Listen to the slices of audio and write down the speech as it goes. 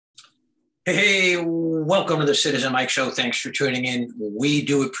Hey, welcome to the Citizen Mike Show. Thanks for tuning in. We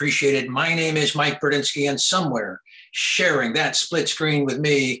do appreciate it. My name is Mike Berdinsky, and somewhere sharing that split screen with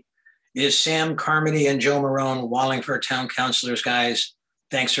me is Sam Carmody and Joe Marone, Wallingford Town Councilors. Guys,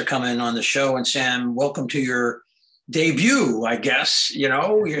 thanks for coming on the show. And Sam, welcome to your debut, I guess,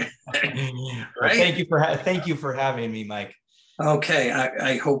 Well, right? thank you for having me, Mike. Okay,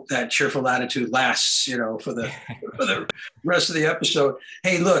 I hope that cheerful attitude lasts, for the rest of the episode.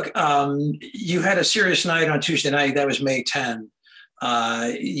 Hey, look, you had a serious night on Tuesday night. That was May 10.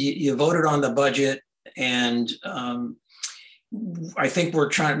 You voted on the budget, and I think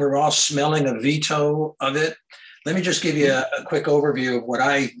we're all smelling a veto of it. Let me just give you a quick overview of what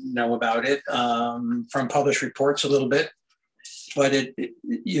I know about it from published reports a little bit. But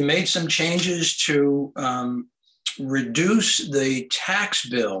you made some changes to reduce the tax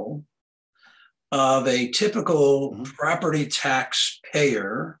bill of a typical property tax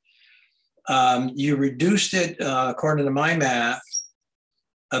payer. You reduced it, according to my math,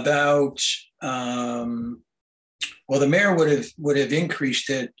 about the mayor would have increased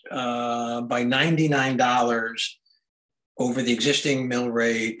it by $99 over the existing mill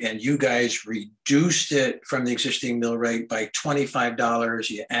rate, and you guys reduced it from the existing mill rate by $25.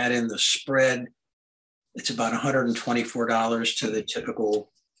 You add in the spread, it's about $124 to the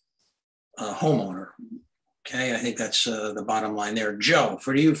typical homeowner. Okay, I think that's the bottom line there. Joe,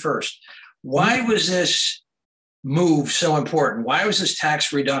 for you first, why was this move so important? Why was this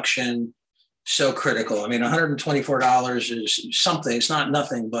tax reduction so critical? I mean, $124 is something. It's not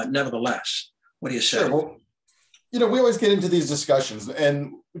nothing, but nevertheless, what do you say? Sure. Well, we always get into these discussions,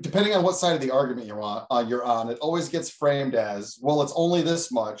 and depending on what side of the argument you're on, it always gets framed as, well, it's only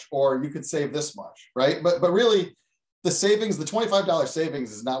this much, or you could save this much, right? But really, the savings, the $25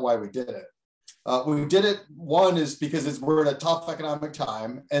 savings, is not why we did it. We did it, one, is because we're in a tough economic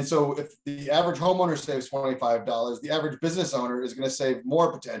time, and so if the average homeowner saves $25, the average business owner is going to save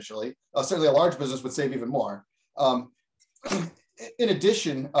more potentially. Certainly, a large business would save even more. In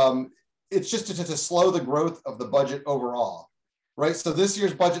addition, it's just to slow the growth of the budget overall, right? So this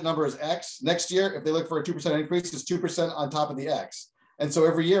year's budget number is X. Next year, if they look for a 2% increase, it's 2% on top of the X. And so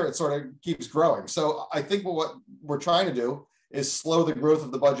every year it sort of keeps growing. So I think what we're trying to do is slow the growth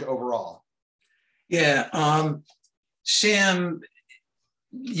of the budget overall. Yeah. Sam,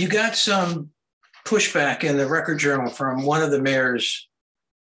 you got some pushback in the Record Journal from one of the mayor's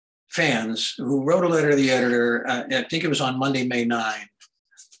fans who wrote a letter to the editor, I think it was on Monday, May 9,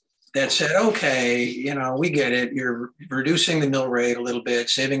 that said, okay, we get it. You're reducing the mill rate a little bit,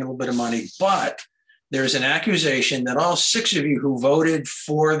 saving a little bit of money, but there's an accusation that all 6 of you who voted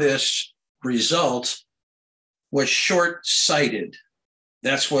for this result was short-sighted.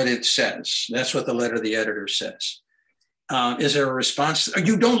 That's what it says. That's what the letter to the editor says. Is there a response?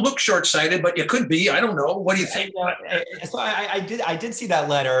 You don't look short-sighted, but you could be. I don't know. What do you think? So I did see that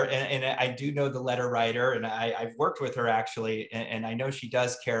letter, and I do know the letter writer, and I've worked with her actually, and I know she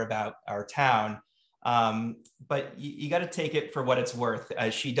does care about our town. But you got to take it for what it's worth.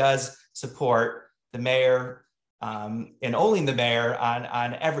 She does support the mayor and only the mayor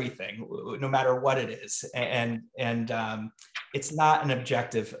on everything, no matter what it is, and it's not an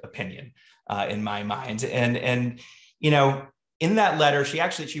objective opinion in my mind, and in that letter,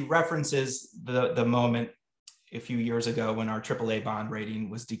 she references the moment a few years ago when our AAA bond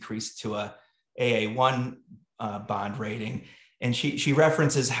rating was decreased to a AA1 bond rating. And she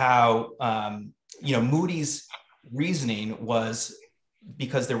references how, Moody's reasoning was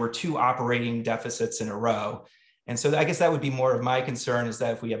because there were 2 operating deficits in a row. And so I guess that would be more of my concern, is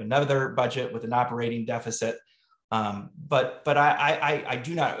that if we have another budget with an operating deficit, but I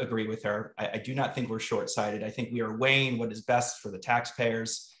do not agree with her. I do not think we're short-sighted. I think we are weighing what is best for the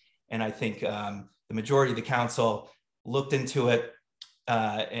taxpayers. And I think the majority of the council looked into it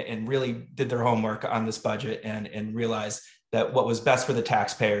and really did their homework on this budget and realized that what was best for the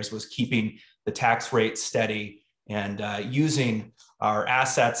taxpayers was keeping the tax rate steady and using our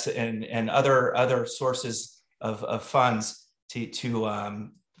assets and other sources of funds to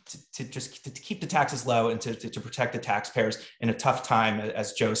keep the taxes low and to protect the taxpayers in a tough time.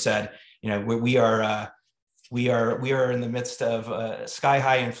 As Joe said, we are in the midst of sky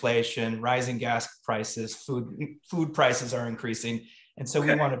high inflation, rising gas prices, food prices are increasing, and so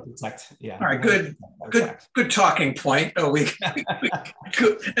we want to protect. Yeah. All right. Good talking point. Good,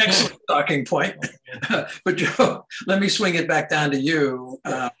 excellent talking point. But Joe, let me swing it back down to you.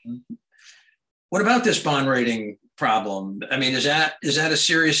 What about this bond rating problem? I mean, is that a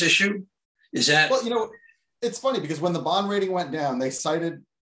serious issue? Well, it's funny because when the bond rating went down, they cited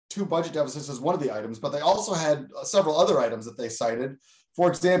 2 budget deficits as one of the items, but they also had several other items that they cited. for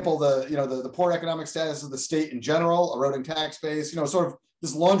example, the poor economic status of the state in general, eroding tax base, sort of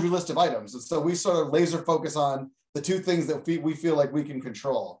this laundry list of items. And so we sort of laser focus on the two things that we feel like we can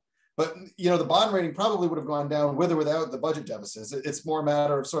control. But, the bond rating probably would have gone down with or without the budget deficits. It's more a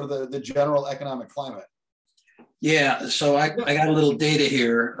matter of sort of the general economic climate. Yeah, so I got a little data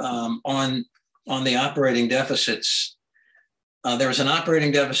here on the operating deficits. There was an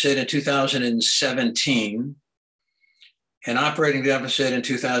operating deficit in 2017, an operating deficit in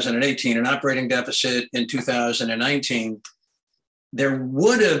 2018, an operating deficit in 2019. There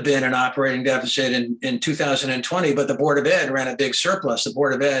would have been an operating deficit in 2020, but the Board of Ed ran a big surplus. The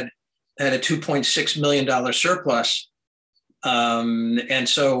Board of Ed had a $2.6 million surplus. And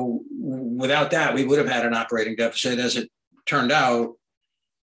so without that, we would have had an operating deficit. As it turned out,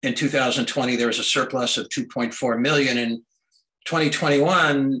 in 2020, there was a surplus of 2.4 million. In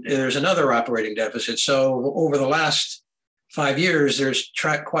 2021, there's another operating deficit. So over the last 5 years, there's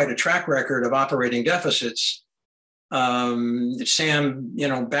quite a track record of operating deficits. Sam,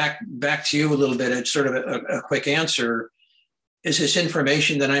 back to you a little bit. It's sort of a quick answer. Is this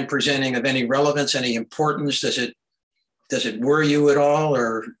information that I'm presenting of any relevance, any importance? Does it worry you at all,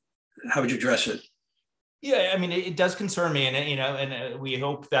 or how would you address it? Yeah, I mean, it does concern me, and we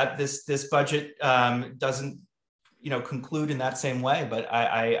hope that this budget doesn't, conclude in that same way. But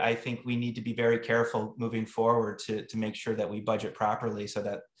I think we need to be very careful moving forward to make sure that we budget properly so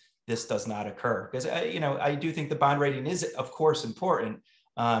that this does not occur. Because I do think the bond rating is, of course, important,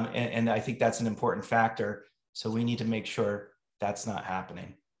 and I think that's an important factor. So we need to make sure that's not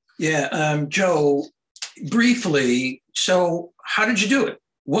happening. Yeah, Joe, briefly. So how did you do it?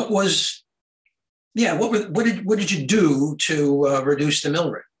 What did you do to reduce the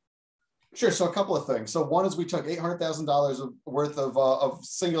mill rate? Sure. So a couple of things. So one is we took $800,000 worth of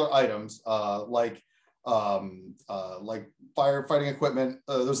singular items, like firefighting equipment.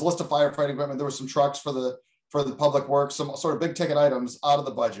 There's a list of firefighting equipment. There were some trucks for the public works, some sort of big ticket items out of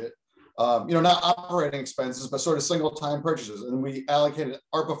the budget. Not operating expenses, but sort of single time purchases. And we allocated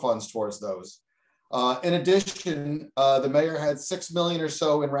ARPA funds towards those. In addition, the mayor had $6 million or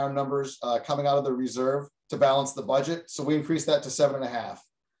so in round numbers coming out of the reserve to balance the budget. So we increased that to 7.5.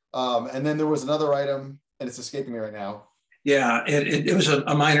 And then there was another item, and it's escaping me right now. Yeah, it was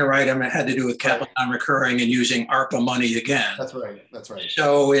a minor item. It had to do with capital non-recurring and using ARPA money again. That's right.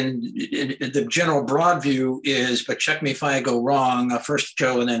 So in the general broad view is, but check me if I go wrong, first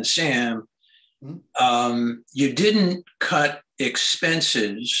Joe and then Sam, you didn't cut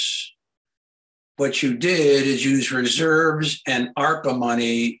expenses. What you did is use reserves and ARPA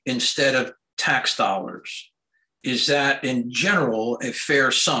money instead of tax dollars. Is that in general a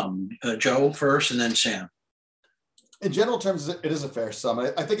fair sum? Joe first and then Sam. In general terms, it is a fair sum.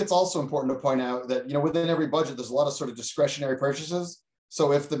 I think it's also important to point out that, within every budget, there's a lot of sort of discretionary purchases.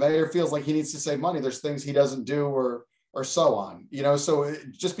 So if the mayor feels like he needs to save money, there's things he doesn't do or so on, so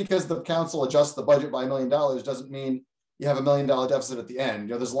just because the council adjusts the budget by $1 million doesn't mean you have $1 million deficit at the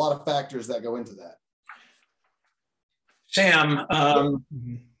end. There's a lot of factors that go into that. Sam,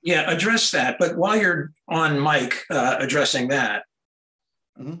 address that. But while you're on mic addressing that,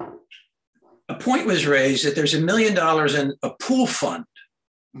 a point was raised that there's $1 million in a pool fund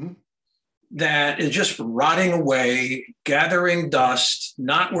that is just rotting away, gathering dust,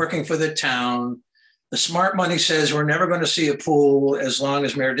 not working for the town. The smart money says we're never going to see a pool as long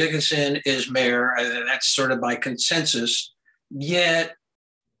as Mayor Dickinson is mayor. That's sort of by consensus. Yet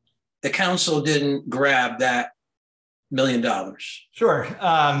the council didn't grab that $1 million. Sure.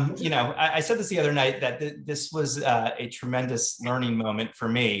 I said this the other night that this was a tremendous learning moment for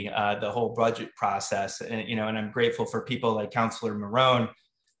me, the whole budget process. And I'm grateful for people like Councilor Marone,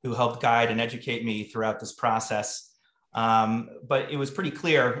 who helped guide and educate me throughout this process. But it was pretty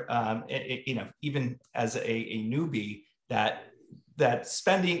clear, even as a newbie, that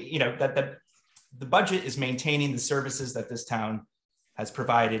spending, that the budget is maintaining the services that this town has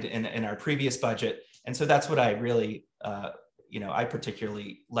provided in our previous budget. And so that's what I really, I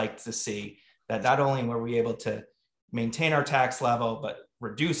particularly liked to see, that not only were we able to maintain our tax level, but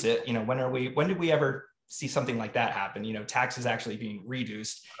reduce it. When did we ever see something like that happen? Taxes actually being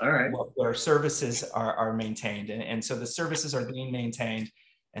reduced. All right. Where services are maintained. And so the services are being maintained.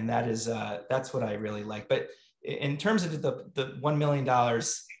 And that's what I really like. But in terms of the $1 million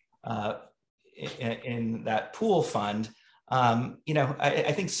in that pool fund,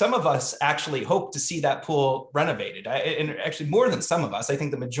 I think some of us actually hope to see that pool renovated. And actually more than some of us, I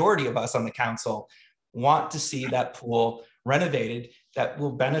think the majority of us on the council want to see that pool renovated. That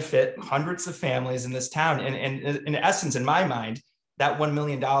will benefit hundreds of families in this town. And in essence, in my mind, that $1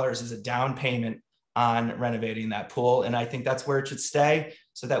 million is a down payment on renovating that pool. And I think that's where it should stay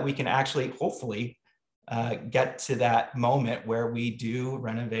so that we can actually, hopefully, get to that moment where we do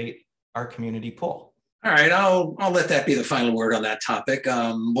renovate our community pool. All right, I'll let that be the final word on that topic.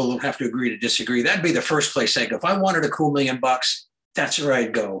 We'll have to agree to disagree. That'd be the first place I'd go. If I wanted a cool $1 million, that's where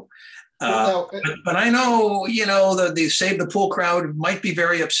I'd go. But I know, the Save the Pool crowd might be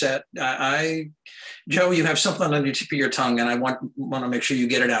very upset. Joe, you have something on the tip of your tongue, and I want to make sure you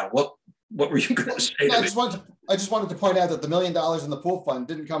get it out. What were you going to say? I just wanted to point out that the $1 million in the pool fund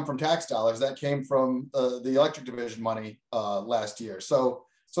didn't come from tax dollars. That came from the electric division money last year. So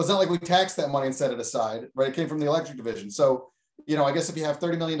it's not like we taxed that money and set it aside, right? It came from the electric division. So, I guess if you have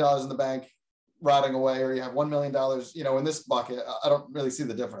 $30 million in the bank rotting away, or you have $1 million, in this bucket, I don't really see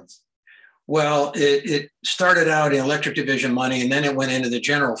the difference. Well, it started out in electric division money, and then it went into the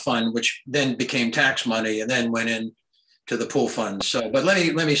general fund, which then became tax money, and then went into the pool fund. So, but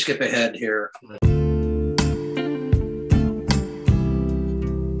let me skip ahead here.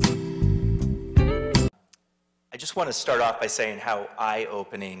 I just want to start off by saying how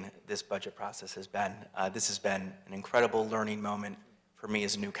eye-opening this budget process has been. This has been an incredible learning moment for me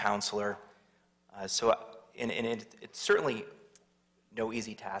as a new counselor. It's certainly no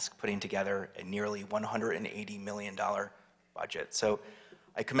easy task putting together a nearly $180 million budget. So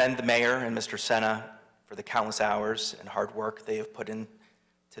I commend the mayor and Mr. Senna for the countless hours and hard work they have put into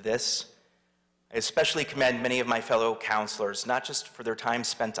this. I especially commend many of my fellow counselors, not just for their time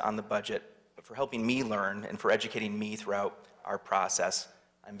spent on the budget, but for helping me learn and for educating me throughout our process.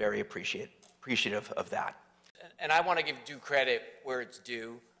 I'm very appreciative of that. And I want to give due credit where it's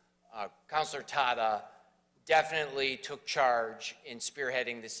due. Councilor Tada definitely took charge in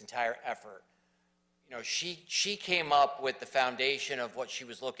spearheading this entire effort. She came up with the foundation of what she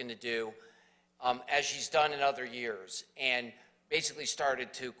was looking to do, as she's done in other years, and basically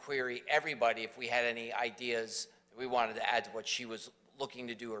started to query everybody if we had any ideas that we wanted to add to what she was looking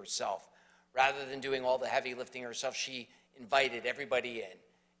to do herself. Rather than doing all the heavy lifting herself, she invited everybody in,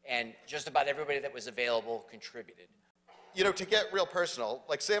 and just about everybody that was available contributed. To get real personal,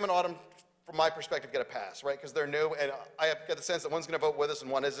 like Sam and Autumn, from my perspective, get a pass, right? Because they're new, and I get the sense that one's going to vote with us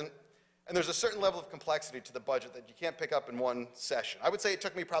and one isn't. And there's a certain level of complexity to the budget that you can't pick up in one session. I would say it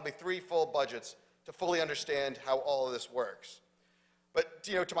took me probably 3 full budgets to fully understand how all of this works. But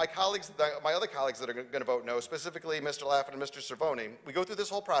to my colleagues, my other colleagues that are going to vote no, specifically Mr. Laffin and Mr. Cervoni, we go through this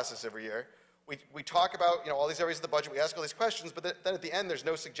whole process every year. We talk about all these areas of the budget. We ask all these questions, but then at the end, there's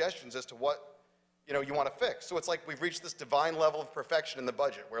no suggestions as to what you want to fix. So it's like we've reached this divine level of perfection in the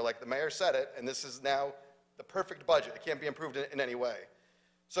budget, where like the mayor said it, and this is now the perfect budget. It can't be improved in any way.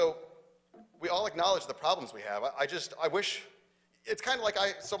 So we all acknowledge the problems we have. I wish, it's kind of like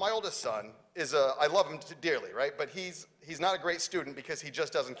so my oldest son is I love him dearly, right? But he's not a great student because he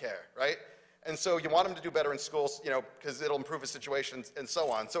just doesn't care, right? And so you want him to do better in schools, because it'll improve his situation and so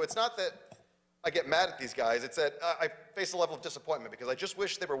on. So it's not that I get mad at these guys. It's that I face a level of disappointment because I just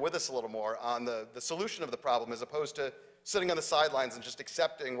wish they were with us a little more on the solution of the problem, as opposed to sitting on the sidelines and just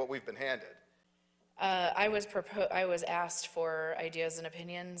accepting what we've been handed. I was asked for ideas and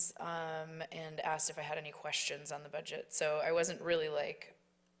opinions, and asked if I had any questions on the budget. So I wasn't really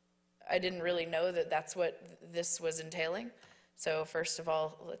I didn't really know that that's what this was entailing. So first of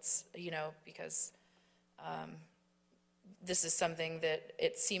all, let's, because this is something that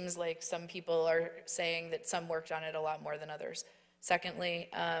it seems like some people are saying that some worked on it a lot more than others. Secondly,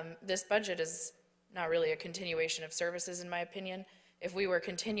 this budget is not really a continuation of services, in my opinion. If we were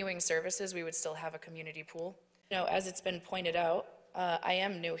continuing services, we would still have a community pool. As it's been pointed out, I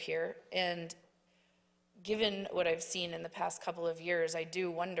am new here, and given what I've seen in the past couple of years, I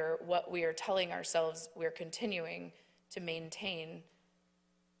do wonder what we are telling ourselves we're continuing to maintain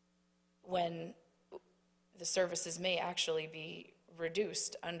when the services may actually be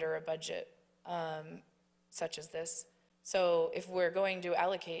reduced under a budget such as this. So if we're going to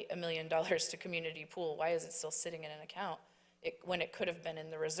allocate $1 million to community pool, why is it still sitting in an account when it could have been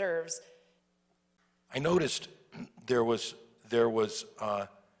in the reserves? I noticed there was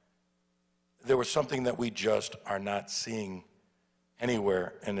something that we just are not seeing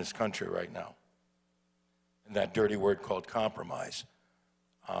anywhere in this country right now, and that dirty word called compromise.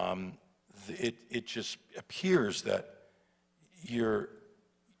 It just appears that for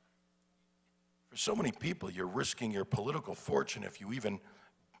so many people, you're risking your political fortune if you even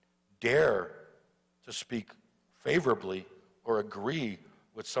dare to speak favorably or agree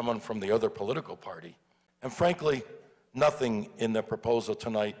with someone from the other political party. And frankly, nothing in the proposal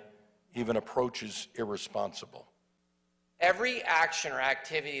tonight even approaches irresponsible. Every action or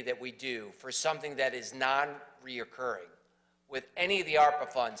activity that we do for something that is non-reoccurring, with any of the ARPA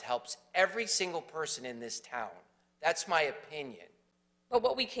funds helps every single person in this town. That's my opinion. But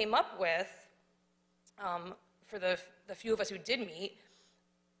what we came up with, for the few of us who did meet,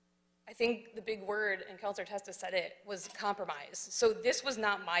 I think the big word, and Councilor Testa said it, was compromise. So this was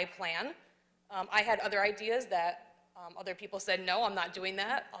not my plan. I had other ideas that other people said, no, I'm not doing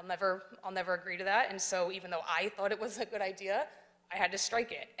that. I'll never agree to that. And so even though I thought it was a good idea, I had to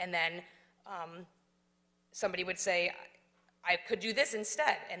strike it. And then somebody would say, I could do this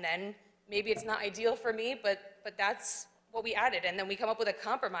instead. And then maybe it's not ideal for me, but that's what we added. And then we come up with a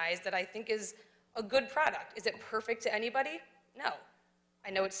compromise that I think is a good product. Is it perfect to anybody? No. I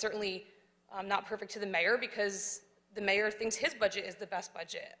know it's certainly not perfect to the mayor, because the mayor thinks his budget is the best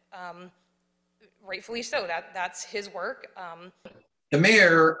budget. Rightfully so, that's his work. The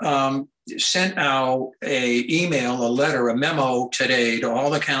mayor sent out a letter, a memo today to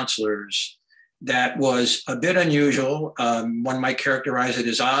all the councilors that was a bit unusual. One might characterize it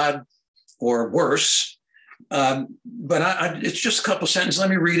as odd or worse. But it's just a couple sentences.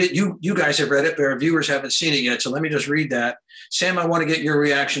 Let me read it. You guys have read it, but our viewers haven't seen it yet. So let me just read that. Sam, I want to get your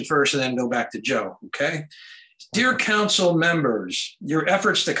reaction first and then go back to Joe, okay? Dear council members, your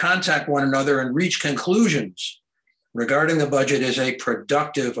efforts to contact one another and reach conclusions regarding the budget is a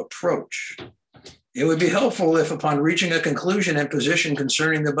productive approach. It would be helpful if, upon reaching a conclusion and position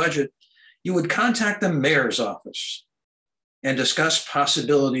concerning the budget, you would contact the mayor's office and discuss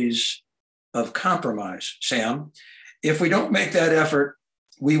possibilities of compromise. Sam, if we don't make that effort,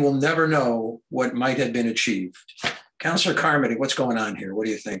 we will never know what might have been achieved. Councilor Carmody, what's going on here? What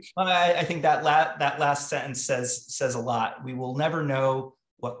do you think? Well, I think that last sentence says a lot. We will never know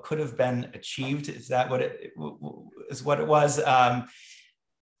what could have been achieved. Is that what it was? To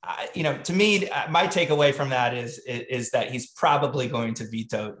me, my takeaway from that is that he's probably going to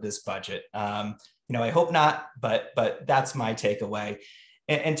veto this budget. I hope not, but that's my takeaway.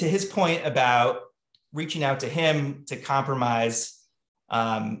 And to his point about reaching out to him to compromise,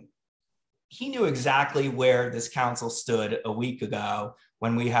 he knew exactly where this council stood a week ago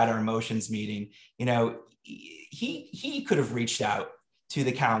when we had our motions meeting. He could have reached out to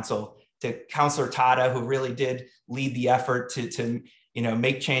the council, to Councilor Tata, who really did lead the effort to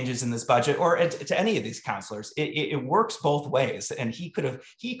make changes in this budget, or to any of these councilors. It works both ways, and he could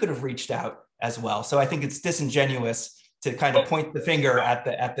have reached out as well. So I think it's disingenuous to kind of point the finger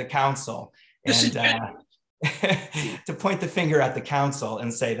at the council and to point the finger at the council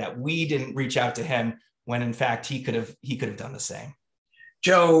and say that we didn't reach out to him, when in fact he could have done the same.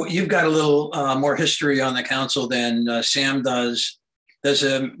 Joe, you've got a little more history on the council than Sam does. Does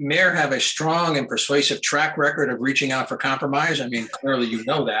a mayor have a strong and persuasive track record of reaching out for compromise? I mean, clearly you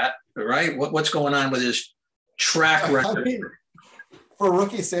know that, right? What's going on with his track record? I mean, for a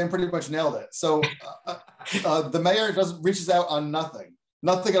rookie, Sam pretty much nailed it. So the mayor reaches out on nothing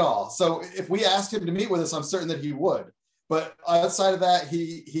at all. So if we asked him to meet with us, I'm certain that he would. But outside of that,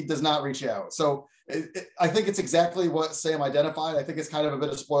 he does not reach out. So I think it's exactly what Sam identified. I think it's kind of a bit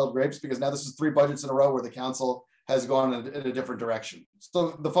of spoiled grapes, because now this is 3 budgets in a row where the council has gone in a different direction.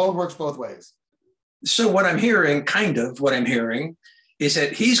 So the phone works both ways. So what I'm hearing, is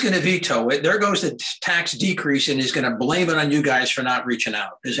that he's going to veto it. There goes the tax decrease, and he's going to blame it on you guys for not reaching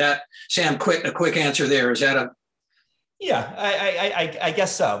out. Is that, Sam, a quick answer there? Is that a... Yeah, I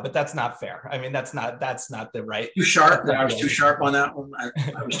guess so, but that's not fair. I mean, that's not the right. Too sharp. I was too sharp on that one.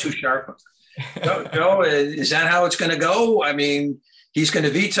 I was too sharp. Joe, is that how it's going to go? I mean, he's going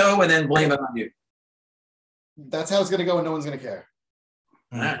to veto and then blame it on you. That's how it's going to go, and no one's going to care.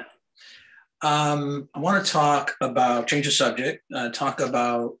 All right. I want to talk about, change the subject, talk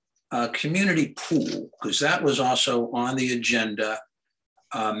about community pool, because that was also on the agenda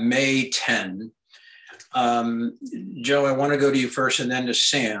May 10. Joe, I want to go to you first and then to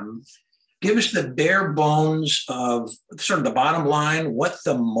Sam. Give us the bare bones of sort of the bottom line, what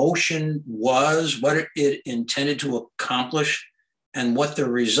the motion was, what it intended to accomplish, and what the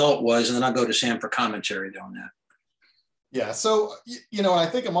result was. And then I'll go to Sam for commentary on that. Yeah, so, I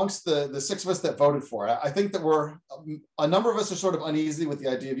think amongst the 6 of us that voted for it, I think that a number of us are sort of uneasy with the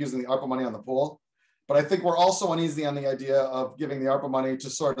idea of using the ARPA money on the pool. But I think we're also uneasy on the idea of giving the ARPA money to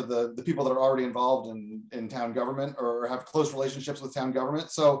sort of the people that are already involved in town government or have close relationships with town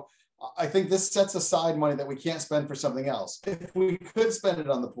government. So I think this sets aside money that we can't spend for something else. If we could spend it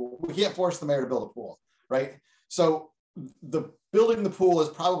on the pool, we can't force the mayor to build a pool, right? So building the pool is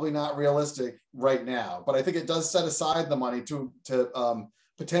probably not realistic right now, but I think it does set aside the money to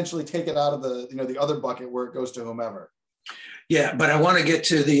potentially take it out of the other bucket where it goes to whomever. Yeah, but I want to get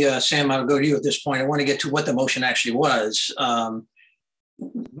to the, Sam, I'll go to you at this point. I want to get to what the motion actually was.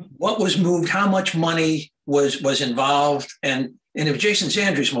 what was moved, how much money was involved, and it was Jason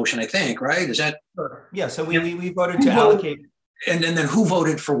Zandri's motion, I think, right? Is that? Yeah, so we voted to allocate. And then who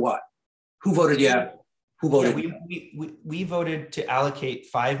voted for what? Who voted yeah? Who voted? Yeah, we voted to allocate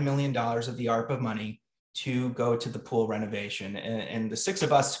 $5 million of the ARPA money to go to the pool renovation. And the 6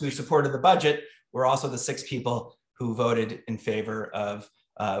 of us who supported the budget were also the 6 people who voted in favor of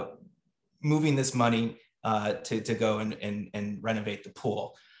moving this money to go and renovate the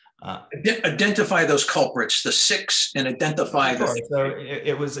pool. Identify those culprits, the 6, and identify sure. So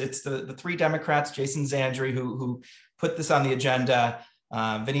it's the 3 Democrats, Jason Zandri, who put this on the agenda,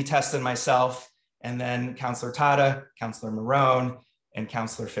 Vinnie Testa and myself, and then Councilor Tata, Councilor Marone, and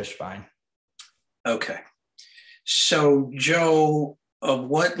Councilor Fishbein. Okay. So, Joe, of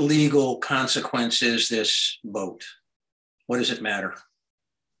what legal consequence is this vote? What does it matter?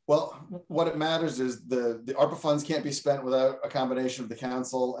 Well, what it matters is the ARPA funds can't be spent without a combination of the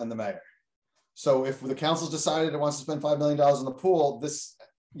council and the mayor. So if the council's decided it wants to spend $5 million in the pool, this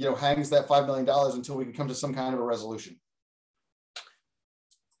hangs that $5 million until we can come to some kind of a resolution.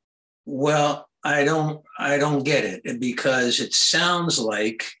 Well, I don't get it, because it sounds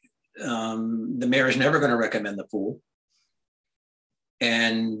like the mayor is never going to recommend the pool.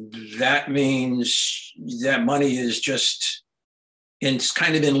 And that means that money is just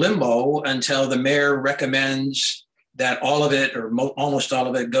kind of in limbo until the mayor recommends that all of it, or almost all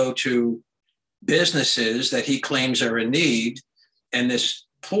of it, go to businesses that he claims are in need. And this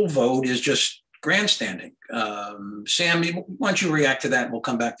pool vote is just grandstanding. Sam, why don't you react to that, and we'll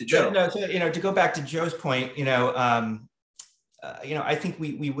come back to Joe. No, so, to go back to Joe's point, I think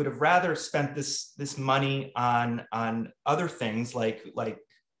we would have rather spent this money on other things like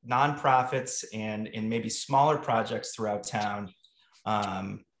nonprofits and maybe smaller projects throughout town.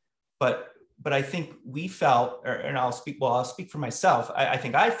 But I think we felt, and I'll speak for myself. I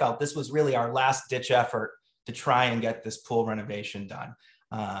think I felt this was really our last ditch effort to try and get this pool renovation done.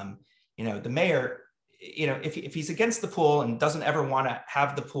 The mayor, if he's against the pool and doesn't ever want to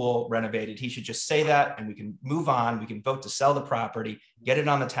have the pool renovated, he should just say that, and we can move on. We can vote to sell the property, get it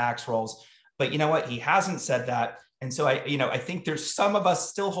on the tax rolls. But you know what? He hasn't said that. And so I think there's some of us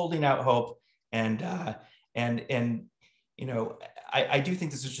still holding out hope. I do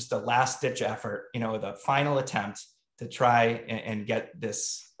think this was just a last ditch effort, the final attempt to try and get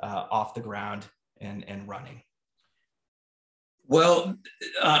this off the ground and running. Well,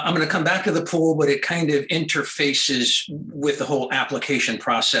 I'm going to come back to the pool, but it kind of interfaces with the whole application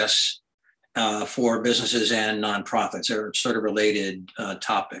process for businesses and nonprofits. They're sort of related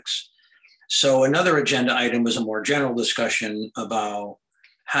topics. So another agenda item was a more general discussion about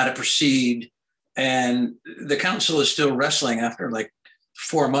how to proceed. And the council is still wrestling after like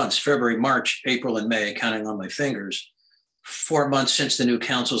 4 months, February, March, April, and May, counting on my fingers. 4 months since the new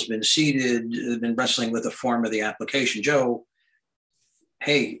council's been seated, been wrestling with the form of the application. Joe,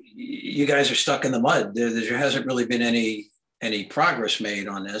 hey, you guys are stuck in the mud. There hasn't really been any progress made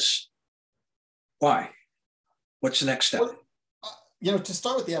on this. Why? What's the next step? Well, to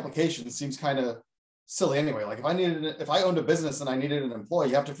start with the application seems kind of silly anyway. Like if I owned a business and I needed an employee,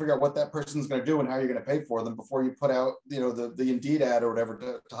 you have to figure out what that person's going to do and how you're going to pay for them before you put out, the Indeed ad or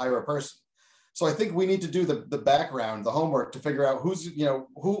whatever to hire a person. So I think we need to do the background, the homework to figure out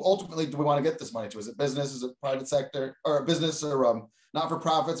who ultimately do we want to get this money to? Is it business? Is it private sector, or business, or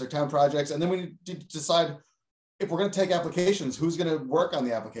not-for-profits or town projects? And then we need to decide if we're going to take applications, who's going to work on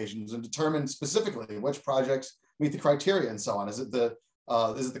the applications and determine specifically which projects meet the criteria and so on. Is it the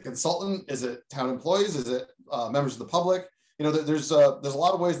consultant? Is it town employees? Is it members of the public? There's a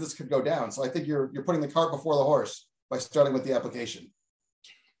lot of ways this could go down. So I think you're putting the cart before the horse by starting with the application.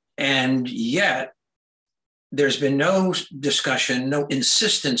 And yet there's been no discussion, no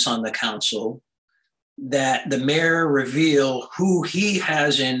insistence on the council that the mayor reveal who he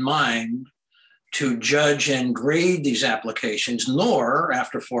has in mind to judge and grade these applications, nor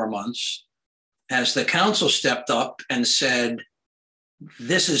after 4 months has the council stepped up and said,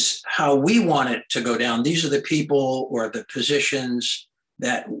 this is how we want it to go down. These are the people or the positions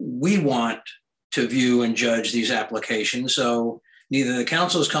that we want to view and judge these applications. So neither the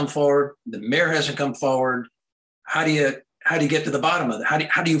council has come forward, the mayor hasn't come forward. How do you get to the bottom of it?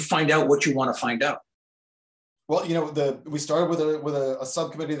 How do you find out what you want to find out? Well, we started with a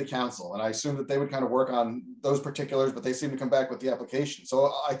subcommittee of the council, and I assumed that they would kind of work on those particulars, but they seem to come back with the application.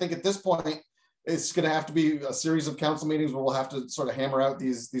 So I think at this point, it's going to have to be a series of council meetings where we'll have to sort of hammer out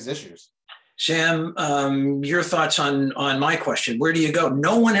these issues. Sam, your thoughts on my question? Where do you go?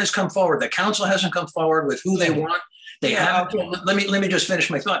 No one has come forward. The council hasn't come forward with who they want. They haven't. Let me just finish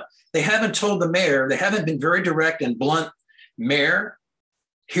my thought. They haven't told the mayor. They haven't been very direct and blunt. Mayor,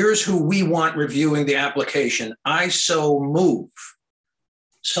 Here's who we want reviewing the application. I so move.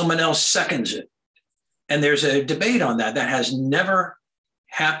 Someone else seconds it. And there's a debate on that. That has never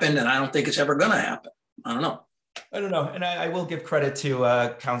happened, and I don't think it's ever going to happen. I don't know. And I will give credit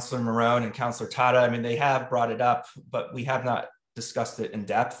to Councilor Marone and Councilor Tata. I mean, they have brought it up, but we have not discussed it in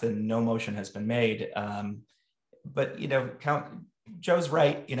depth, and no motion has been made. But, Joe's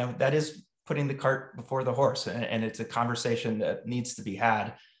right. That is putting the cart before the horse, and it's a conversation that needs to be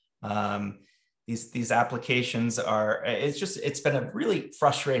had. These applications are, it's been a really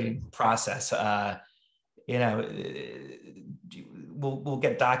frustrating process. We'll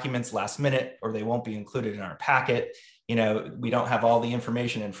get documents last minute, or they won't be included in our packet. We don't have all the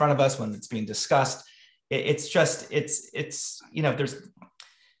information in front of us when it's being discussed. This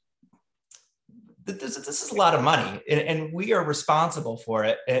is a lot of money, and we are responsible for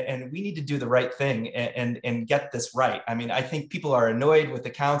it, and we need to do the right thing and get this right. I mean, I think people are annoyed with the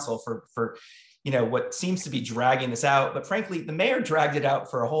council for what seems to be dragging this out, but frankly, the mayor dragged it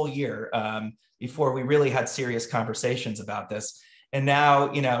out for a whole year before we really had serious conversations about this. And now,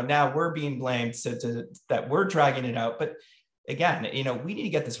 now we're being blamed that we're dragging it out. But again, we need to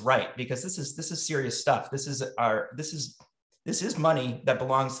get this right, because this is serious stuff. This is money that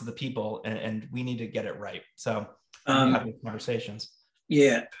belongs to the people, and we need to get it right. So have these conversations.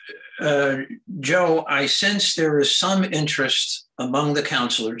 Yeah. Joe, I sense there is some interest among the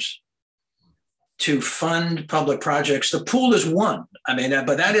councilors to fund public projects. The pool is one. I mean,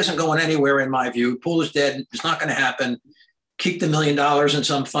 but that isn't going anywhere in my view. Pool is dead. It's not going to happen. Keep the $1 million in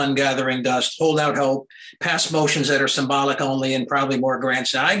some fund gathering dust, hold out hope, pass motions that are symbolic only, and probably more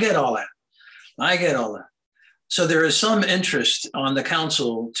grants. I get all that. So there is some interest on the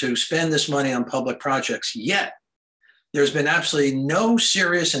council to spend this money on public projects, yet there's been absolutely no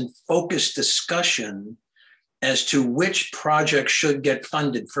serious and focused discussion as to which project should get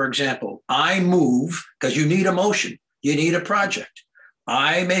funded. For example, I move, because you need a motion, you need a project.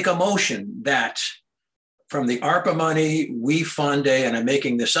 I make a motion that from the ARPA money, we fund and I'm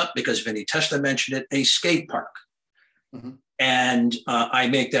making this up because Vinnie Testa mentioned it, a skate park. Mm-hmm. And I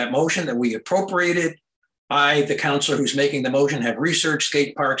make that motion that we appropriate it. I, the counselor who's making the motion, have researched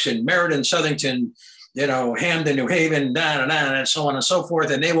skate parks in Meriden, Southington, Hamden, New Haven, and so on and so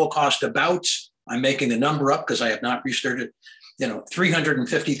forth. And they will cost about, I'm making the number up because I have not researched it,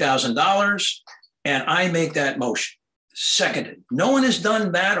 $350,000. And I make that motion. Seconded. No one has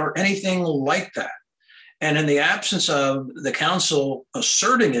done that or anything like that. And in the absence of the council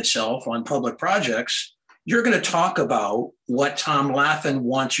asserting itself on public projects, you're going to talk about what Tom Laffin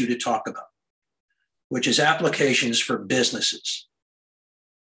wants you to talk about, which is applications for businesses.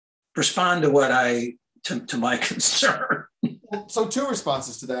 Respond to to my concern. So two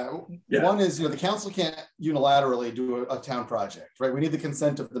responses to that. Yeah. One is, the council can't unilaterally do a town project, right? We need the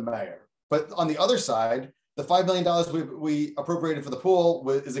consent of the mayor. But on the other side, the $5 million we appropriated for the pool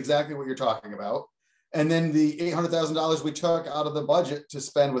is exactly what you're talking about. And then the $800,000 we took out of the budget to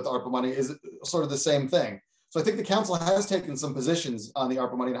spend with ARPA money is sort of the same thing. So I think the council has taken some positions on the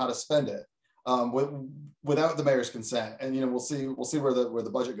ARPA money and how to spend it without the mayor's consent. And we'll see where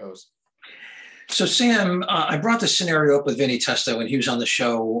the budget goes. So Sam, I brought this scenario up with Vinnie Testa when he was on the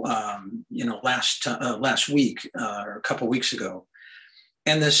show, last week or a couple of weeks ago.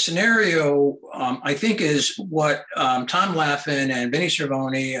 And the scenario, I think, is what Tom Laffin and Vinnie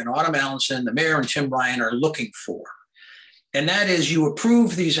Cervoni and Autumn Allenson, the mayor, and Tim Ryan are looking for. And that is, you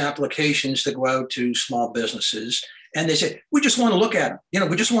approve these applications to go out to small businesses, and they say, we just want to look at them.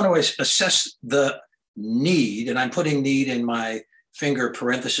 We just want to assess the need. And I'm putting need in my finger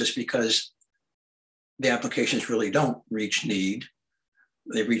parenthesis because the applications really don't reach need.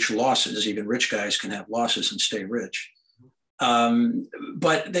 They reach losses. Even rich guys can have losses and stay rich.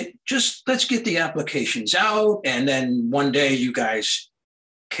 But let's get the applications out. And then one day you guys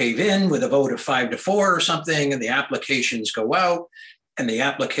cave in with a vote of 5-4 or something, and the applications go out and the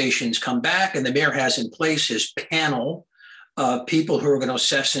applications come back, and the mayor has in place his panel of people who are going to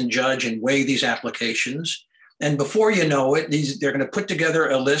assess and judge and weigh these applications. And before you know it, they're going to put together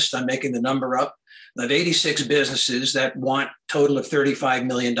a list, I'm making the number up, of 86 businesses that want a total of $35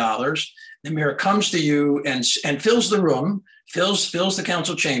 million. The mayor comes to you and fills the room, fills the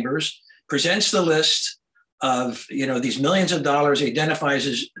council chambers, presents the list of these millions of dollars,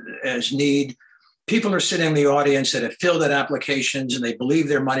 identifies as need. People are sitting in the audience that have filled out applications and they believe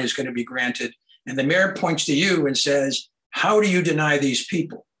their money is going to be granted. And the mayor points to you and says, how do you deny these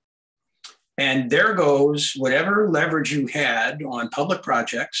people? And there goes whatever leverage you had on public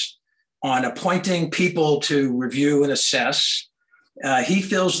projects, on appointing people to review and assess, He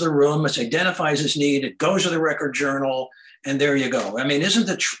fills the room, it identifies his need, it goes to the record journal, and there you go. I mean, isn't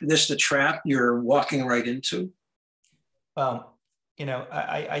this the trap you're walking right into? Well,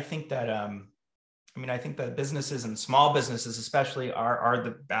 I think that, I think that businesses and small businesses especially are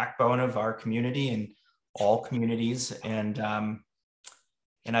the backbone of our community and all communities. And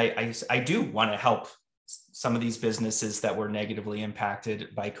I do want to help some of these businesses that were negatively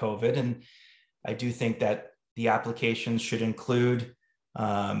impacted by COVID. And I do think that the applications should include,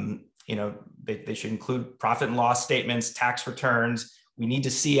 they should include profit and loss statements, tax returns. We need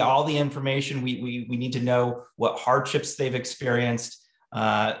to see all the information. We need to know what hardships they've experienced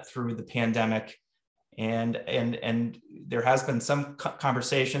through the pandemic. And there has been some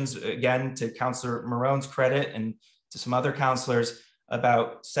conversations, again, to Councilor Marone's credit and to some other councilors,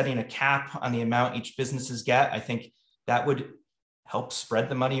 about setting a cap on the amount each businesses get. I think that would help spread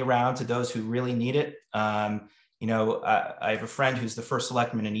the money around to those who really need it. I have a friend who's the first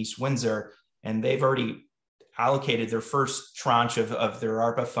selectman in East Windsor, and they've already allocated their first tranche of their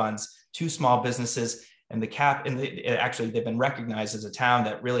ARPA funds to small businesses. And the cap, actually, they've been recognized as a town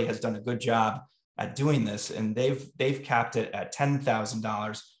that really has done a good job at doing this. And they've capped it at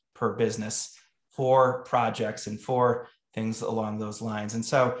 $10,000 per business for projects and for things along those lines. And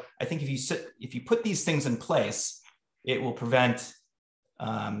so I think if you put these things in place, it will prevent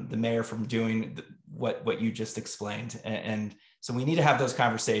the mayor from doing what you just explained. And so we need to have those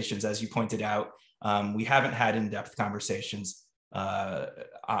conversations, as you pointed out. We haven't had in-depth conversations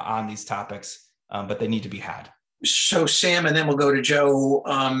on these topics, but they need to be had. So Sam, and then we'll go to Joe.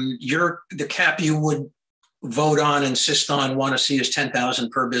 The cap you would vote on, insist on, want to see is 10,000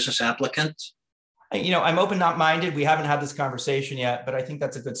 per business applicant? I'm open-minded. We haven't had this conversation yet, but I think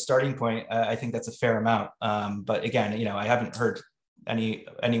that's a good starting point. I think that's a fair amount. But again, I haven't heard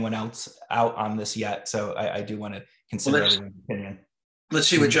anyone else out on this yet. So I do want to consider everyone's opinion. Let's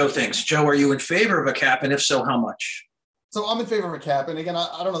see what Joe thinks. Joe, are you in favor of a cap? And if so, how much? So I'm in favor of a cap. And again,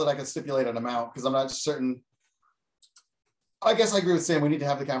 I don't know that I can stipulate an amount because I'm not certain. I guess I agree with Sam. We need to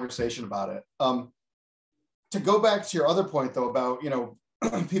have the conversation about it. To go back to your other point, though, about,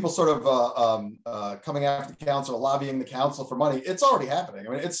 people sort of coming after the council, lobbying the council for money. It's already happening.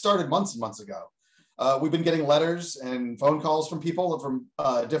 I mean, it started months and months ago. We've been getting letters and phone calls from people from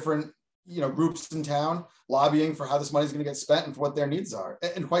different, groups in town lobbying for how this money is going to get spent and for what their needs are.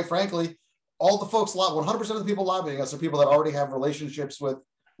 And quite frankly, all the folks, 100% of the people lobbying us are people that already have relationships with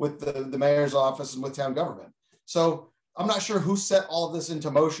the mayor's office and with town government. So I'm not sure who set all of this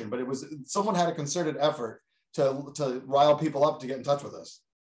into motion, but someone had a concerted effort to rile people up to get in touch with us.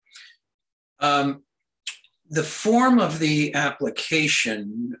 The form of the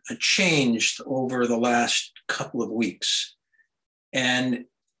application changed over the last couple of weeks. And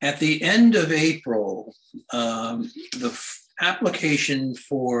at the end of April, the application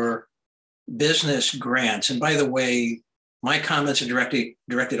for business grants, and by the way, my comments are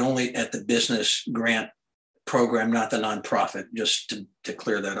directed only at the business grant program, not the nonprofit, just to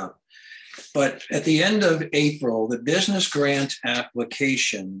clear that up. But at the end of April, the business grant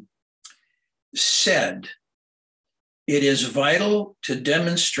application said it is vital to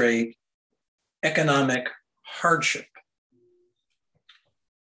demonstrate economic hardship.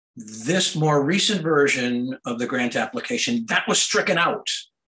 This more recent version of the grant application, that was stricken out.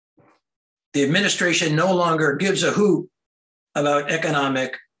 The administration no longer gives a hoot about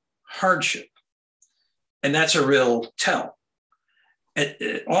economic hardship. And that's a real tell.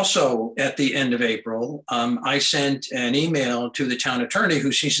 Also, at the end of April, I sent an email to the town attorney,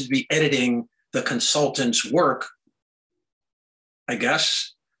 who seems to be editing the consultant's work, I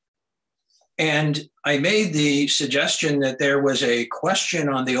guess. And I made the suggestion that there was a question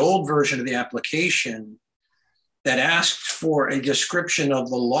on the old version of the application that asked for a description of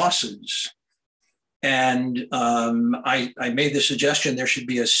the losses. And I made the suggestion there should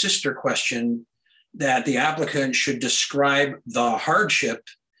be a sister question, that the applicant should describe the hardship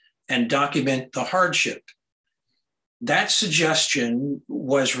and document the hardship. That suggestion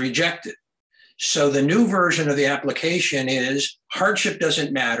was rejected. So the new version of the application is hardship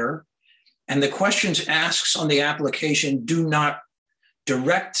doesn't matter, and the questions asked on the application do not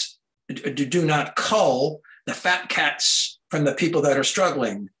cull the fat cats from the people that are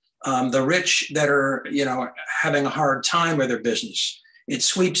struggling, the rich that are having a hard time with their business. It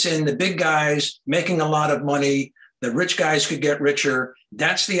sweeps in the big guys making a lot of money. The rich guys could get richer.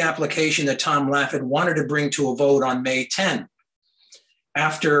 That's the application that Tom Lafford wanted to bring to a vote on May 10.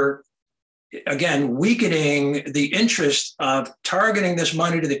 After, again, weakening the interest of targeting this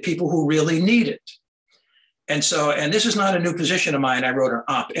money to the people who really need it. And this is not a new position of mine. I wrote an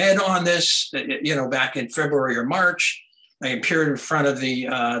op-ed on this, back in February or March. I appeared in front of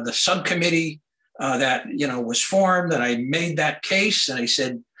the subcommittee that was formed, and I made that case, and I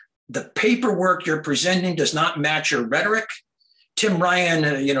said, the paperwork you're presenting does not match your rhetoric. Tim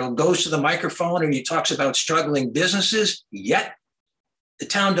Ryan, goes to the microphone and he talks about struggling businesses, yet the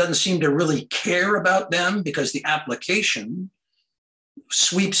town doesn't seem to really care about them because the application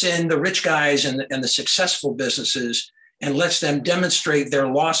sweeps in the rich guys and the successful businesses and lets them demonstrate their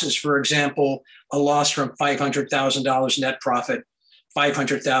losses. For example, a loss from $500,000 net profit,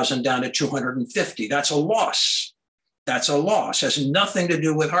 500,000 down to 250. That's a loss. That's a loss. Has nothing to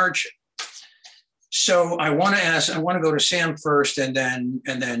do with hardship. So I want to go to Sam first and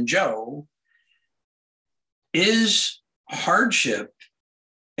then Joe. Is hardship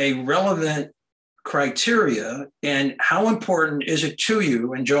a relevant criteria, and how important is it to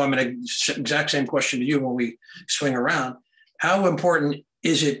you? And Joe, I'm going to exact same question to you when we swing around. How important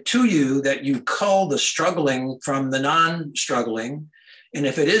is it to you that you cull the struggling from the non-struggling? And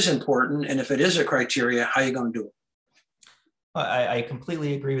if it is important, and if it is a criteria, how are you going to do it? I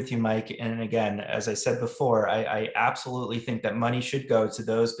completely agree with you, Mike. And again, as I said before, I absolutely think that money should go to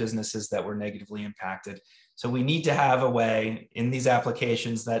those businesses that were negatively impacted. So we need to have a way in these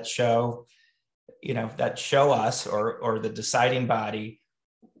applications that show us or the deciding body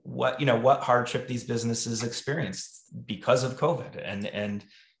what hardship these businesses experienced because of COVID. And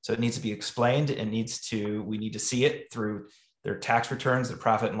so it needs to be explained. We need to see it through their tax returns, their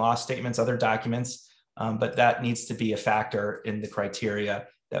profit and loss statements, other documents. But that needs to be a factor in the criteria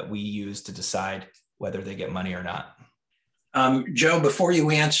that we use to decide whether they get money or not. Joe, before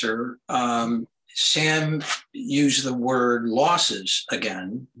you answer, Sam used the word losses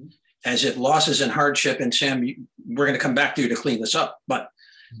again, as if losses and hardship, and Sam, we're going to come back to you to clean this up, but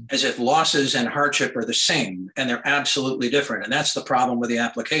as if losses and hardship are the same, and they're absolutely different. And that's the problem with the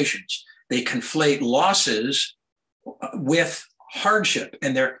applications. They conflate losses with hardship,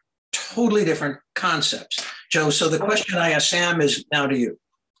 and they're totally different concepts. Joe, so the question I asked Sam is now to you.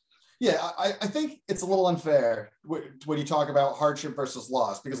 Yeah, I think it's a little unfair when you talk about hardship versus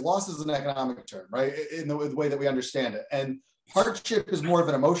loss, because loss is an economic term, right? In the way that we understand it. And hardship is more of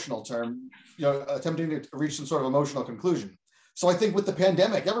an emotional term, attempting to reach some sort of emotional conclusion. So I think with the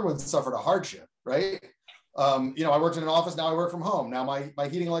pandemic, everyone suffered a hardship, right? I worked in an office, now I work from home. Now my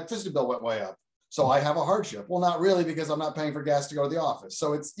heating and electricity bill went way up. So I have a hardship. Well, not really, because I'm not paying for gas to go to the office.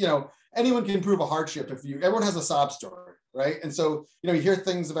 So it's, anyone can prove a hardship everyone has a sob story, right? And so, you hear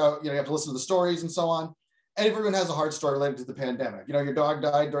things about, you have to listen to the stories and so on. And everyone has a hard story related to the pandemic. Your dog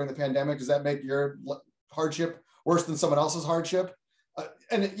died during the pandemic. Does that make your hardship worse than someone else's hardship?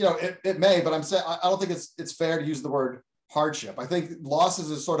 It may, but I'm saying, I don't think it's fair to use the word hardship. I think losses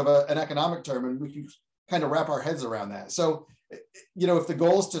is sort of an economic term, and we can kind of wrap our heads around that. So, if the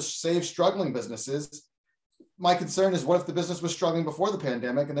goal is to save struggling businesses, my concern is, what if the business was struggling before the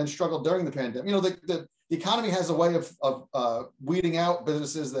pandemic and then struggled during the pandemic? The economy has a way of weeding out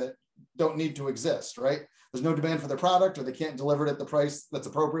businesses that don't need to exist, right? There's no demand for their product, or they can't deliver it at the price that's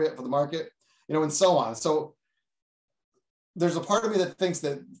appropriate for the market, and so on. So there's a part of me that thinks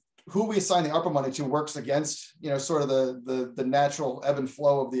that who we assign the ARPA money to works against, sort of the natural ebb and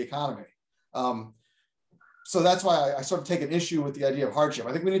flow of the economy. So that's why I sort of take an issue with the idea of hardship.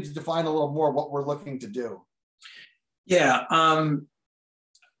 I think we need to define a little more what we're looking to do. Yeah,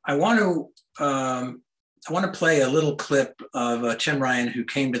 I want to play a little clip of Tim Ryan, who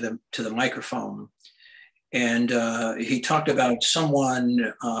came to the microphone, and he talked about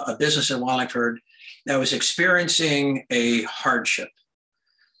someone, a business in Wallingford, that was experiencing a hardship.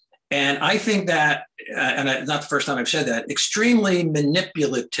 And I think that, and not the first time I've said that, extremely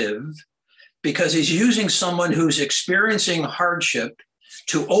manipulative, because he's using someone who's experiencing hardship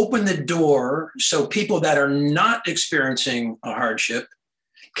to open the door so people that are not experiencing a hardship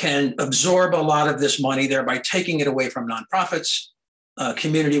can absorb a lot of this money, thereby taking it away from nonprofits,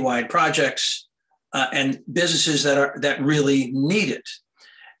 community-wide projects, and businesses that really need it.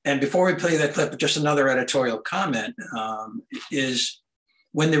 And before we play that clip, just another editorial comment is,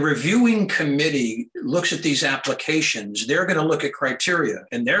 when the reviewing committee looks at these applications, they're going to look at criteria,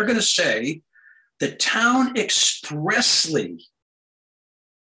 and they're going to say the town expressly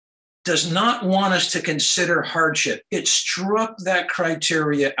does not want us to consider hardship. It struck that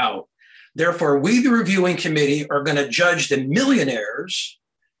criteria out. Therefore, we, the reviewing committee, are going to judge the millionaires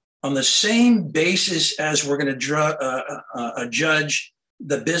on the same basis as we're going to judge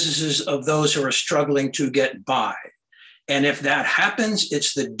the businesses of those who are struggling to get by. And if that happens,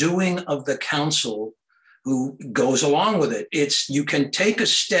 it's the doing of the council who goes along with it. You can take a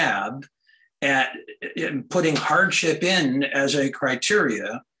stab at putting hardship in as a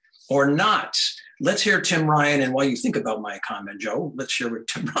criteria or not. let's hear Tim Ryan. And while you think about my comment, Joe, let's hear what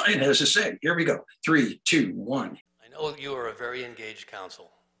Tim Ryan has to say. Here we go. 3, 2, 1. I know you are a very engaged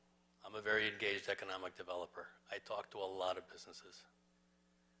council. I'm a very engaged economic developer. I talk to a lot of businesses.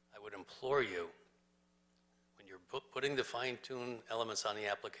 I would implore you, when you're putting the fine-tuned elements on the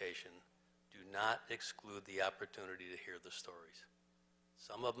application, do not exclude the opportunity to hear the stories.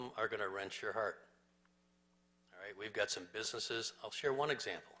 Some of them are going to wrench your heart. All right, we've got some businesses. I'll share one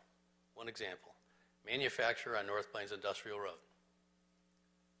example. Manufacturer on North Plains Industrial Road.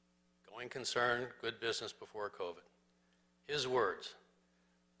 Going concern, good business before COVID. His words,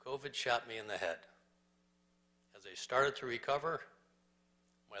 COVID shot me in the head. As I started to recover,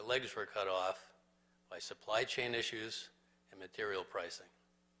 my legs were cut off by supply chain issues and material pricing.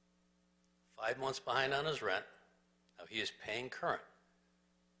 5 months behind on his rent. Now he is paying current.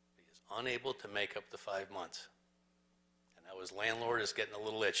 He is unable to make up the 5 months. And now his landlord is getting a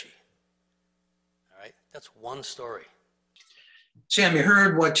little itchy. All right, that's one story. Sam, you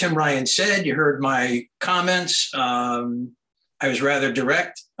heard what Tim Ryan said. You heard my comments. I was rather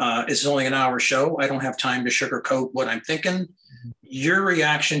direct. It's only an hour show. I don't have time to sugarcoat what I'm thinking. Your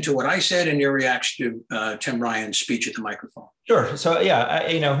reaction to what I said and your reaction to Tim Ryan's speech at the microphone. Sure. So yeah,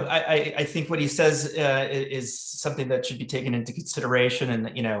 I think what he says is something that should be taken into consideration.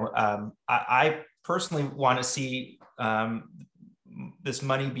 And I personally want to see this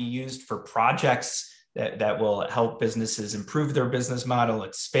money be used for projects that will help businesses improve their business model,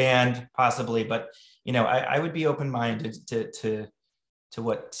 expand possibly. But I would be open-minded to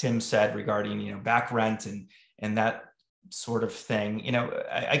what Tim said regarding back rent and that sort of thing.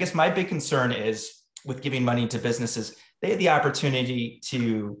 I guess my big concern is with giving money to businesses, they had the opportunity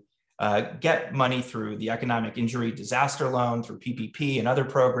to get money through the economic injury disaster loan, through PPP and other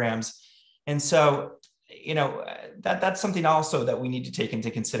programs. And so, that's something also that we need to take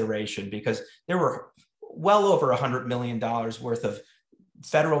into consideration, because there were well over $100 million worth of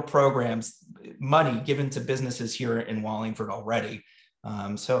federal programs, money given to businesses here in Wallingford already.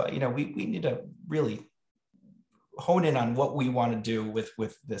 So, we need to really hone in on what we want to do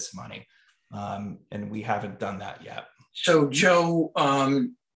with this money. And we haven't done that yet. So, Joe,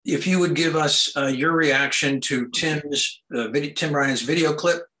 if you would give us your reaction to Tim Ryan's video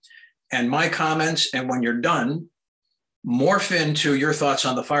clip and my comments, and when you're done, morph into your thoughts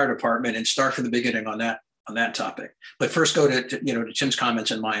on the fire department and start from the beginning on that topic. But first, go to Tim's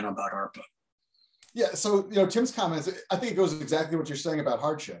comments and mine about ARPA. Yeah, so Tim's comments, I think it goes exactly what you're saying about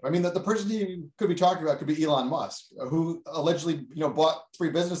hardship. I mean, that the person he could be talking about could be Elon Musk, who allegedly bought 3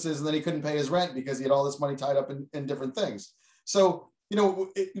 businesses and then he couldn't pay his rent because he had all this money tied up in different things. So no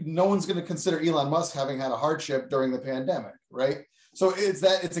one's going to consider Elon Musk having had a hardship during the pandemic, right? So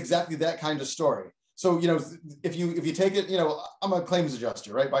it's exactly that kind of story. So if you take it, I'm a claims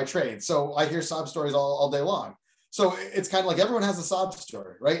adjuster, right, by trade. So I hear sob stories all day long. So it's kind of like everyone has a sob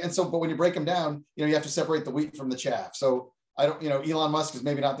story, right? And so, but when you break them down, you have to separate the wheat from the chaff. So I don't, Elon Musk is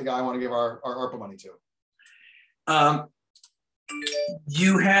maybe not the guy I want to give our ARPA money to.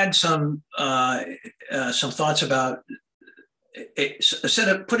 You had some thoughts about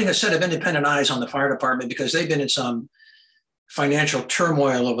putting a set of independent eyes on the fire department, because they've been in some financial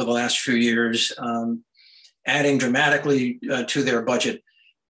turmoil over the last few years, adding dramatically to their budget.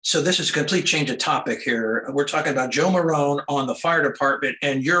 So this is a complete change of topic here. We're talking about Joe Marone on the fire department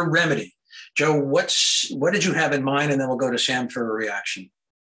and your remedy. Joe, what did you have in mind? And then we'll go to Sam for a reaction.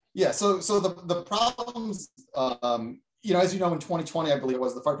 Yeah, so the problems, as you know, in 2020, I believe it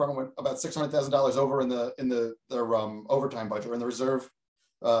was, the fire department went about $600,000 over in their overtime budget, or in the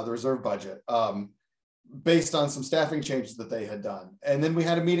reserve budget, based on some staffing changes that they had done. And then we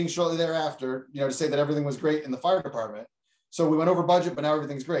had a meeting shortly thereafter, to say that everything was great in the fire department. So we went over budget, but now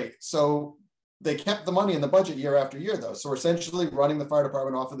everything's great. So they kept the money in the budget year after year, though. So we're essentially running the fire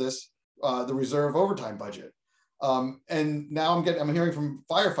department off of this, the reserve overtime budget. And now I'm hearing from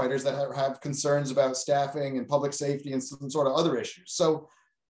firefighters that have concerns about staffing and public safety and some sort of other issues. So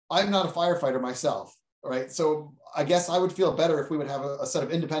I'm not a firefighter myself, right? So I guess I would feel better if we would have a set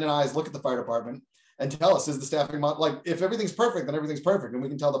of independent eyes look at the fire department and tell us, is the staffing model, like, if everything's perfect, then everything's perfect. And we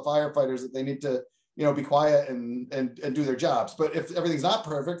can tell the firefighters that they need to, be quiet and do their jobs. But if everything's not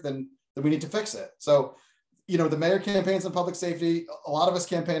perfect, then we need to fix it. So, the mayor campaigns on public safety. A lot of us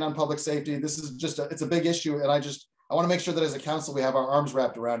campaign on public safety. This is it's a big issue. And I want to make sure that as a council, we have our arms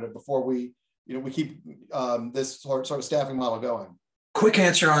wrapped around it before we keep this sort of staffing model going. Quick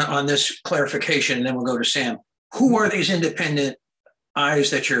answer on this clarification, and then we'll go to Sam. Who are these independent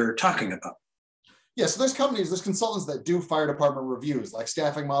eyes that you're talking about? Yeah, so there's consultants that do fire department reviews, like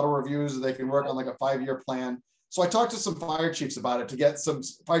staffing model reviews. They can work on like a 5-year plan. So I talked to some fire chiefs about it, to get some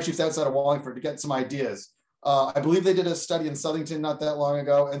fire chiefs outside of Wallingford to get some ideas. I believe they did a study in Southington not that long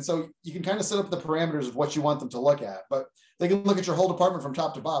ago. And so you can kind of set up the parameters of what you want them to look at, but they can look at your whole department from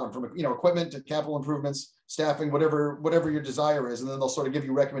top to bottom, from, you know, equipment to capital improvements, staffing, whatever your desire is. And then they'll sort of give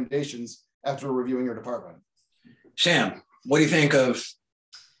you recommendations after reviewing your department. Sam, what do you think of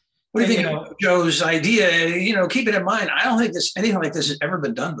of Joe's idea? You know, keep it in mind, I don't think anything like this has ever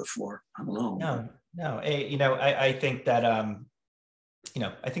been done before. I don't know. No. I think that,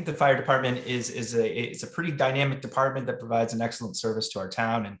 I think the fire department is a pretty dynamic department that provides an excellent service to our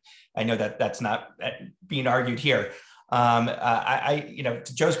town. And I know that that's not being argued here.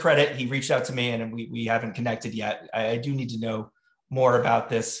 To Joe's credit, he reached out to me and we haven't connected yet. I do need to know more about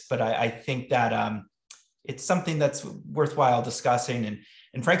this, but I think that it's something that's worthwhile discussing.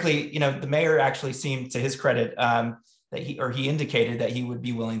 And frankly, the mayor actually seemed, to his credit, that he indicated that he would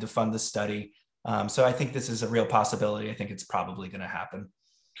be willing to fund the study. So I think this is a real possibility. I think it's probably going to happen.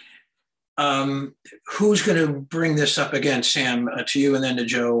 Who's going to bring this up again, Sam, to you and then to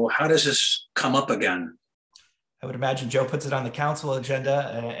Joe? How does this come up again? I would imagine Joe puts it on the council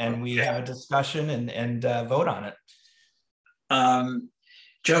agenda and we have a discussion and vote on it.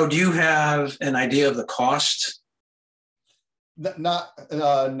 Joe, do you have an idea of the cost? No,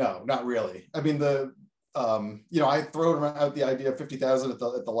 not really. I mean, I throw out the idea of 50,000 at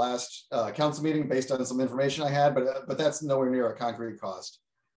the last council meeting based on some information I had, but that's nowhere near a concrete cost.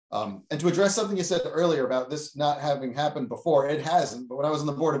 And to address something you said earlier about this not having happened before, it hasn't. But when I was on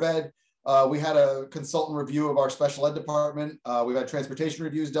the Board of Ed, we had a consultant review of our special ed department. We've had transportation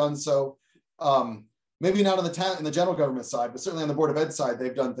reviews done. So maybe not in the general government side, but certainly on the Board of Ed side,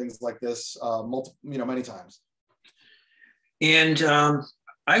 they've done things like this many times. And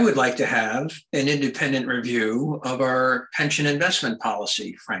I would like to have an independent review of our pension investment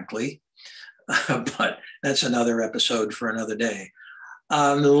policy, frankly, but that's another episode for another day.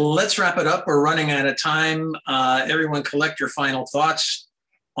 Let's wrap it up. We're running out of time. Everyone collect your final thoughts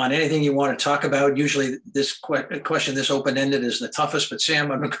on anything you want to talk about. Usually this question, this open-ended, is the toughest, but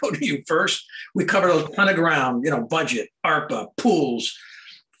Sam, I'm going to go to you first. We covered a ton of ground, budget, ARPA, pools,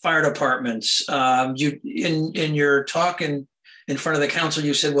 fire departments. In your talk in front of the council,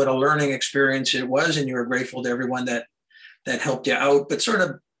 you said what a learning experience it was, and you were grateful to everyone that helped you out, but sort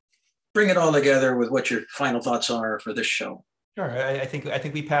of bring it all together with what your final thoughts are for this show. Sure. I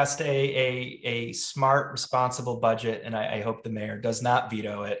think we passed a smart, responsible budget, and I hope the mayor does not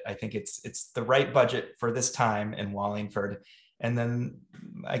veto it. I think it's the right budget for this time in Wallingford. And then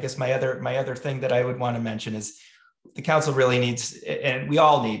I guess my other thing that I would want to mention is the council really needs, and we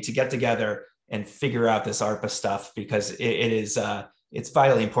all need, to get together and figure out this ARPA stuff, because it's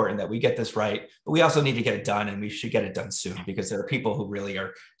vitally important that we get this right, but we also need to get it done, and we should get it done soon, because there are people who really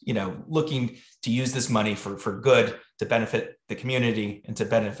are, looking to use this money for good, to benefit the community and to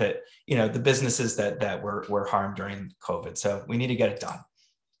benefit, the businesses that were harmed during COVID. So we need to get it done.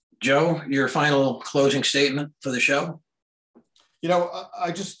 Joe, your final closing statement for the show?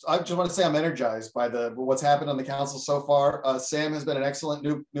 I just want to say I'm energized by what's happened on the council so far. Sam has been an excellent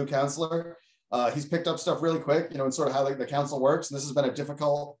new councilor. He's picked up stuff really quick, and sort of how the council works. And this has been a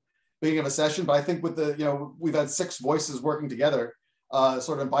difficult beginning of a session, but I think with we've had 6 voices working together,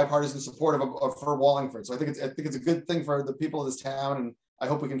 sort of in bipartisan support for Wallingford. So I think it's a good thing for the people of this town, and I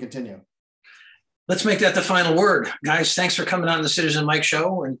hope we can continue. Let's make that the final word. Guys, thanks for coming on the Citizen Mike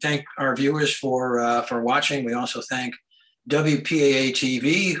Show, and thank our viewers for watching. We also thank WPAA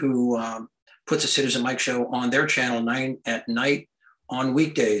TV, who puts the Citizen Mike Show on their channel 9 at night on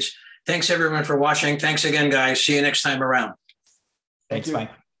weekdays. Thanks everyone for watching. Thanks again, guys. See you next time around. Thanks,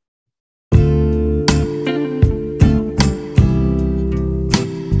 Mike.